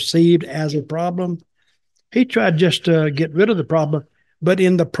he perceived as a problem, he tried just to get rid of the problem. But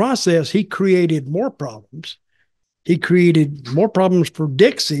in the process, he created more problems. He created more problems for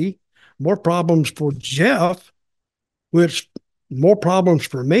Dixie, more problems for Jeff, which more problems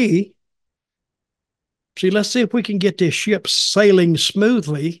for me. See, let's see if we can get this ship sailing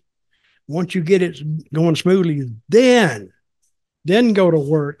smoothly. Once you get it going smoothly, then go to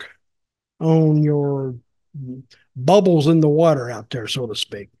work on your bubbles in the water out there, so to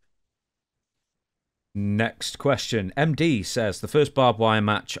speak. Next question. MD says, the first barbed wire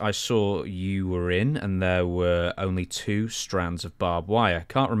match I saw you were in, and there were only 2 strands of barbed wire.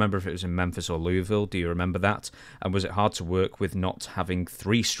 Can't remember if it was in Memphis or Louisville. Do you remember that? And was it hard to work with not having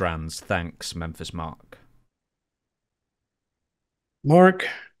 3 strands? Thanks, Memphis Mark. Mark,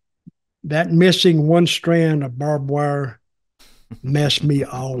 that missing 1 strand of barbed wire messed me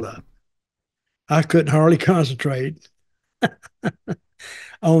all up. I couldn't hardly concentrate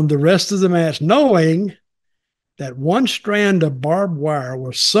on the rest of the match, knowing that 1 strand of barbed wire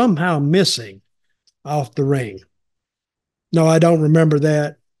was somehow missing off the ring. No, I don't remember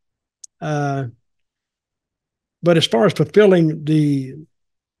that. But as far as fulfilling the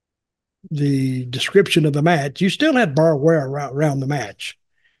description of the match, you still had barbed wire around the match.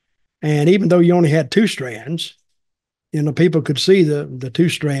 And even though you only had 2 strands, people could see the 2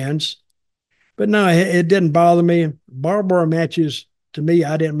 strands. But no, it didn't bother me. Barbed wire matches, to me,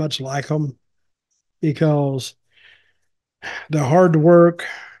 I didn't much like them because they're hard to work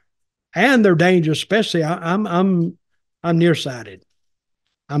and they're dangerous. Especially, I'm nearsighted.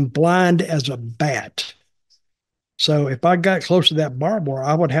 I'm blind as a bat. So if I got close to that barbed wire,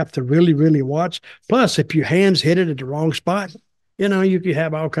 I would have to really, really watch. Plus, if your hands hit it at the wrong spot, you could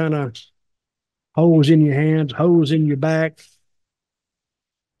have all kind of holes in your hands, holes in your back.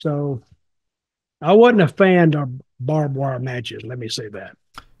 So I wasn't a fan of barbed wire matches, let me say that.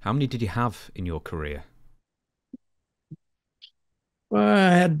 How many did you have in your career? Well, I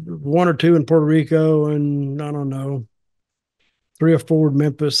had 1 or 2 in Puerto Rico and I don't know, 3 or 4 in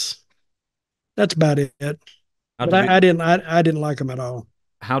Memphis. That's about it. But I didn't like them at all.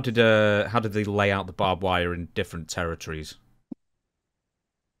 How did they lay out the barbed wire in different territories?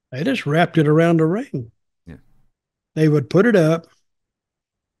 They just wrapped it around the ring. Yeah. They would put it up.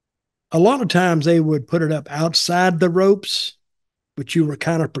 A lot of times they would put it up outside the ropes, but you were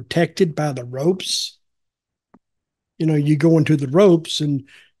kind of protected by the ropes. You go into the ropes and,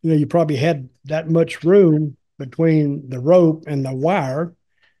 you probably had that much room between the rope and the wire.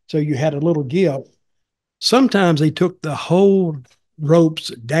 So you had a little give. Sometimes they took the whole ropes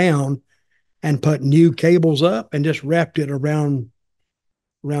down and put new cables up and just wrapped it around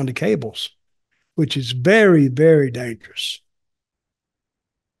the cables, which is very, very dangerous.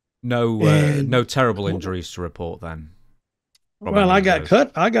 No terrible injuries to report then. Well, I got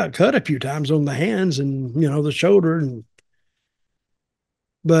cut a few times on the hands and the shoulder,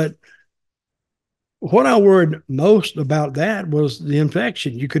 but what I worried most about that was the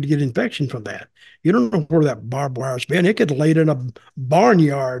infection. You could get infection from that. You don't know where that barbed wire's been. It could have laid in a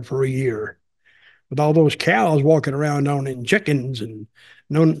barnyard for a year with all those cows walking around on it and chickens and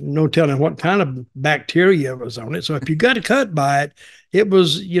no telling what kind of bacteria was on it. So if you got cut by it, it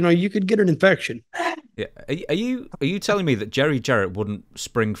was, you could get an infection. Yeah. Are you telling me that Jerry Jarrett wouldn't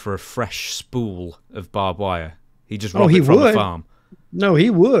spring for a fresh spool of barbed wire? He just robbed it from the farm. No, he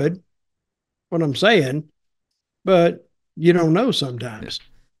would. What I'm saying, but you don't know sometimes.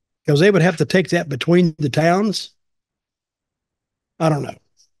 because they would have to take that between the towns. I don't know.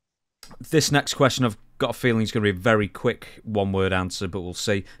 This next question, I've got a feeling is going to be a very quick one-word answer, but we'll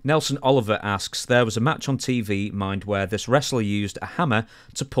see. Nelson Oliver asks, there was a match on TV, mind, where this wrestler used a hammer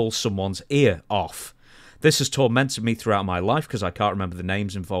to pull someone's ear off. This has tormented me throughout my life because I can't remember the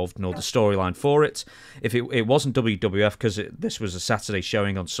names involved nor the storyline for it. If it wasn't WWF, because this was a Saturday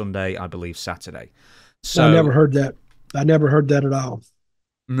showing on Sunday, I believe Saturday. So I never heard that. I never heard that at all.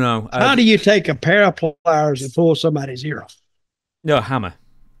 No. How do you take a pair of pliers and pull somebody's ear off? No, a hammer.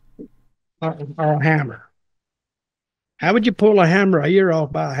 Or a hammer. How would you pull a ear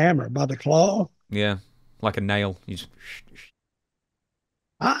off by a hammer? By the claw? Yeah, like a nail. You just...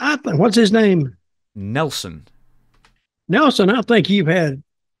 I think, what's his name? Nelson. Nelson, I think you've had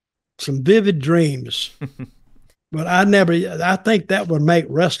some vivid dreams. But I think that would make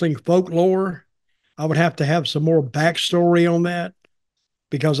wrestling folklore. I would have to have some more backstory on that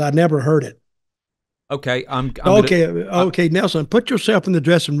because I never heard it. Okay, okay, Nelson, put yourself in the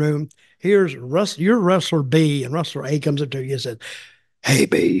dressing room. Here's your wrestler B, and wrestler A comes up to you and says, "Hey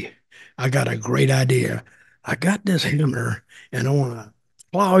B, I got a great idea. I got this hammer, and I want to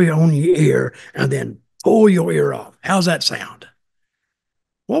claw you on your ear and then pull your ear off. How's that sound?"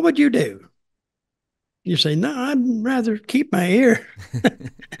 What would you do? You say, "No, I'd rather keep my ear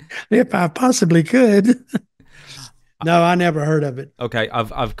if I possibly could." No, I never heard of it. Okay,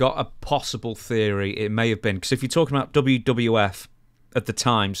 I've got a possible theory. It may have been, because if you're talking about WWF at the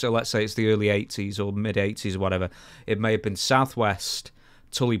time, so let's say it's the early 80s or mid-80s or whatever, it may have been Southwest,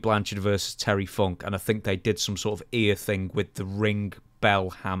 Tully Blanchard versus Terry Funk, and I think they did some sort of ear thing with the ring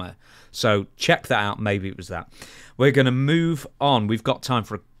bell hammer. So check that out. Maybe it was that. We're going to move on. We've got time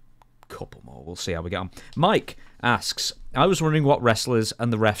for a couple more. We'll see how we get on. Mike asks, I was wondering what wrestlers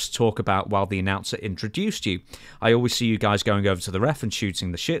and the refs talk about while the announcer introduced you. I always see you guys going over to the ref and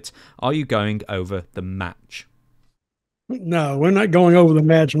shooting the shit. Are you going over the match? No, we're not going over the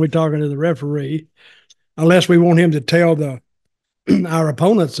match when we're talking to the referee, unless we want him to tell our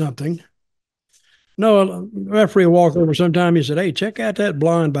opponent something. No, a referee will walk over sometime. He said, "Hey, check out that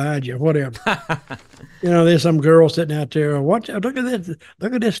blonde behind you," whatever. There's some girl sitting out there. Look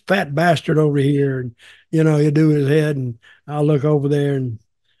at this fat bastard over here. And, he'll do his head, and I'll look over there.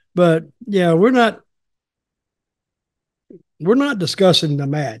 But yeah, we're not discussing the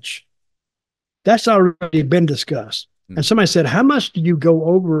match. That's already been discussed. And somebody said, "How much do you go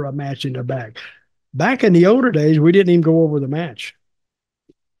over a match in the back?" Back in the older days, we didn't even go over the match.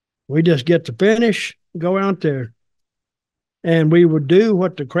 We just get to finish, go out there, and we would do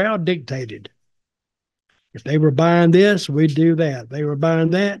what the crowd dictated. If they were buying this, we'd do that. If they were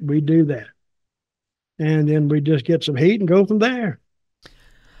buying that, we'd do that. And then we just get some heat and go from there.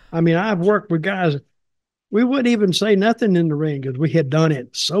 I mean, I've worked with guys, we wouldn't even say nothing in the ring because we had done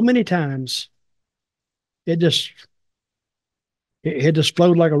it so many times. It just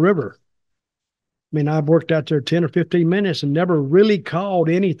flowed like a river. I mean, I've worked out there 10 or 15 minutes and never really called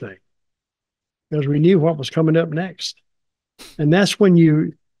anything because we knew what was coming up next. And that's when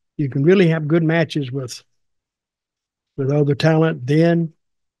you can really have good matches with other talent then,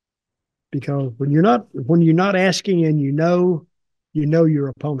 because when you're not asking and you know your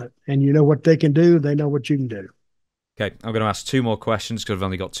opponent and you know what they can do, they know what you can do. Okay, I'm going to ask two more questions because I've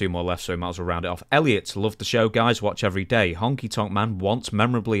only got two more left, so we might as well round it off. Elliot, love the show, guys, watch every day. Honky Tonk Man once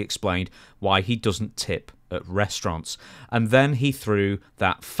memorably explained why he doesn't tip at restaurants. And then he threw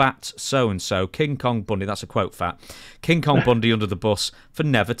that fat so-and-so, King Kong Bundy, that's a quote, fat, King Kong Bundy under the bus for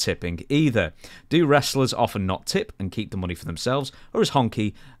never tipping either. Do wrestlers often not tip and keep the money for themselves, or is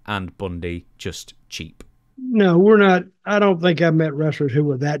Honky and Bundy just cheap? No, we're not. I don't think I've met wrestlers who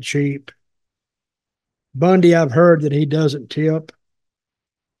were that cheap. Bundy, I've heard that he doesn't tip.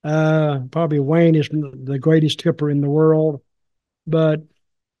 Probably Wayne is the greatest tipper in the world, but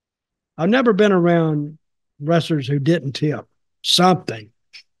I've never been around wrestlers who didn't tip something.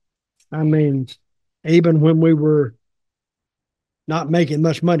 I mean, even when we were not making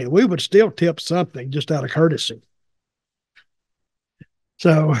much money, we would still tip something just out of courtesy.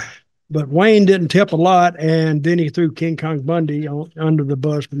 So, but Wayne didn't tip a lot, and then he threw King Kong Bundy under the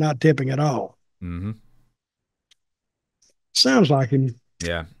bus for not tipping at all. Mm-hmm. Sounds like him.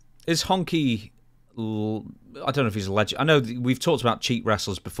 Yeah. Is Honky, I don't know if he's a legend. I know we've talked about cheap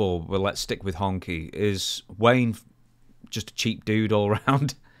wrestlers before, but let's stick with Honky. Is Wayne just a cheap dude all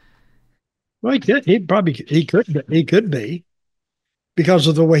around? Well, he could be because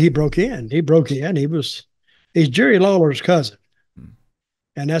of the way he broke in. He's Jerry Lawler's cousin.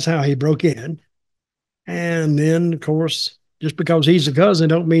 And that's how he broke in. And then, of course, just because he's a cousin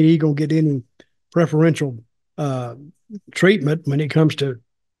don't mean he's going to get any preferential treatment when it comes to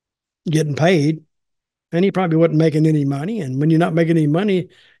getting paid, and he probably wasn't making any money. And when you're not making any money,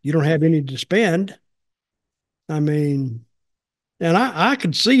 you don't have any to spend. I mean, and I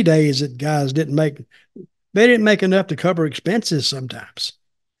could see days that guys they didn't make enough to cover expenses sometimes.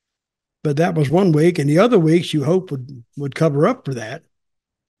 But that was one week, and the other weeks you hope would cover up for that.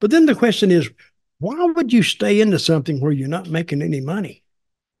 But then the question is, why would you stay into something where you're not making any money?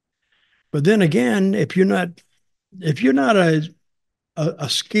 But then again, if you're not a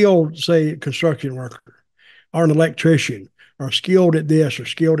skilled, say, construction worker or an electrician or skilled at this or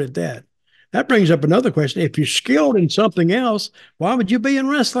skilled at that, that brings up another question. If you're skilled in something else, why would you be in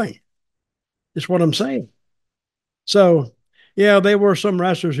wrestling? Is what I'm saying. So, yeah, there were some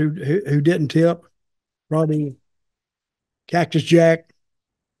wrestlers who didn't tip. Probably Cactus Jack.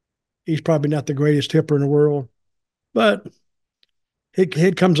 He's probably not the greatest tipper in the world, but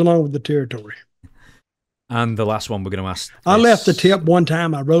it comes along with the territory. And the last one we're going to ask. I left the tip one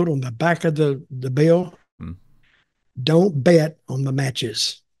time. I wrote on the back of the bill, don't bet on the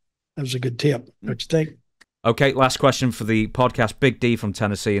matches. That was a good tip. Don't you think? Okay, last question for the podcast. Big D from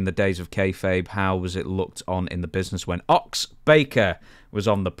Tennessee. In the days of kayfabe, how was it looked on in the business when Ox Baker was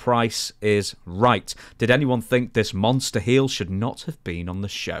on The Price is Right? Did anyone think this monster heel should not have been on the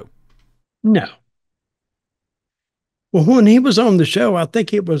show? No. Well, when he was on the show, I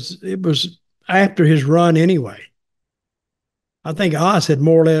think it was after his run anyway. I think Ox had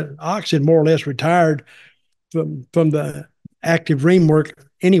more or less retired from the active ring work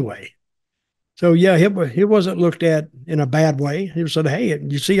anyway. So yeah, he wasn't looked at in a bad way. He said, "Hey,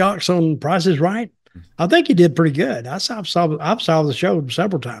 you see Ox on Price is Right?" I think he did pretty good. I've saw the show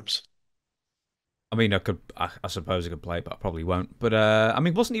several times. I mean, I suppose I could play, but I probably won't. But I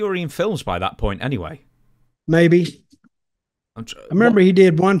mean, wasn't he already in films by that point anyway? Maybe. I remember he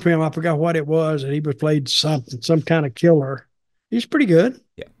did one film. I forgot what it was, and he played some kind of killer. He's pretty good.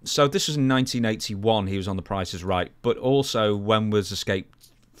 Yeah. So this was in 1981. He was on The Price is Right, but also when was Escape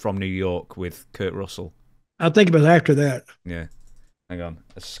from New York with Kurt Russell? I think it was after that. Yeah. Hang on.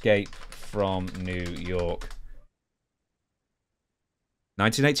 Escape from New York.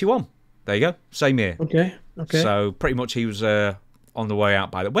 1981. There you go. Same year. Okay. So pretty much he was on the way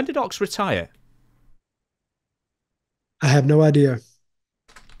out by that. When did Ox retire? I have no idea.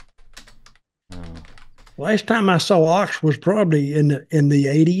 Last time I saw Ox was probably in the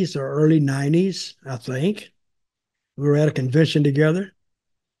 80s or early 90s, I think. We were at a convention together.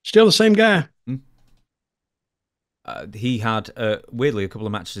 Still the same guy. He had, weirdly, a couple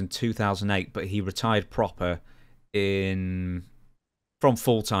of matches in 2008, but he retired proper from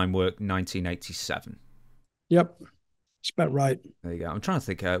full-time work 1987. Yep. That's about right. There you go. I'm trying to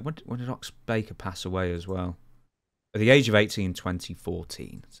think, when did Ox Baker pass away as well? At the age of 80 in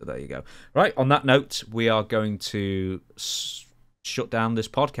 2014. So there you go. Right, on that note, we are going to shut down this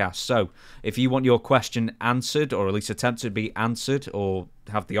podcast. So if you want your question answered, or at least attempt to be answered, or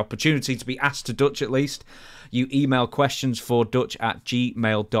have the opportunity to be asked to Dutch at least, you email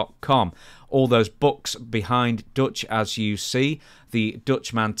questionsfordutch@gmail.com. All those books behind Dutch, as you see, the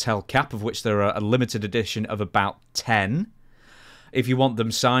Dutch Mantell cap, of which there are a limited edition of about 10. If you want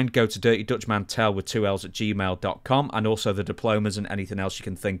them signed, go to Dirty Dutch Mantell with 2 L's @gmail.com, and also the diplomas and anything else you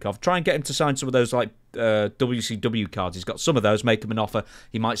can think of. Try and get him to sign some of those, like WCW cards. He's got some of those. Make him an offer.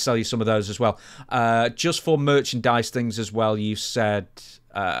 He might sell you some of those as well. Just for merchandise things as well, you said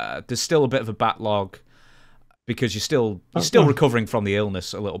there's still a bit of a backlog because you're still recovering from the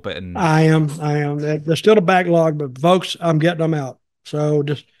illness a little bit. And I am. There's still a backlog, but folks, I'm getting them out. So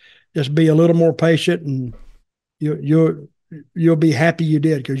just be a little more patient, and you'll be happy you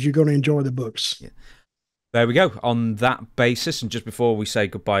did, because you're going to enjoy the books. Yeah. There we go. On that basis, and just before we say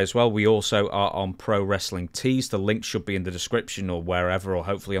goodbye as well, we also are on Pro Wrestling Tees. The link should be in the description or wherever, or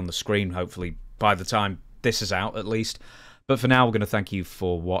hopefully on the screen, hopefully by the time this is out at least. But for now, we're going to thank you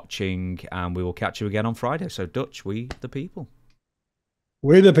for watching, and we will catch you again on Friday. So Dutch, we the people.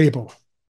 We the people.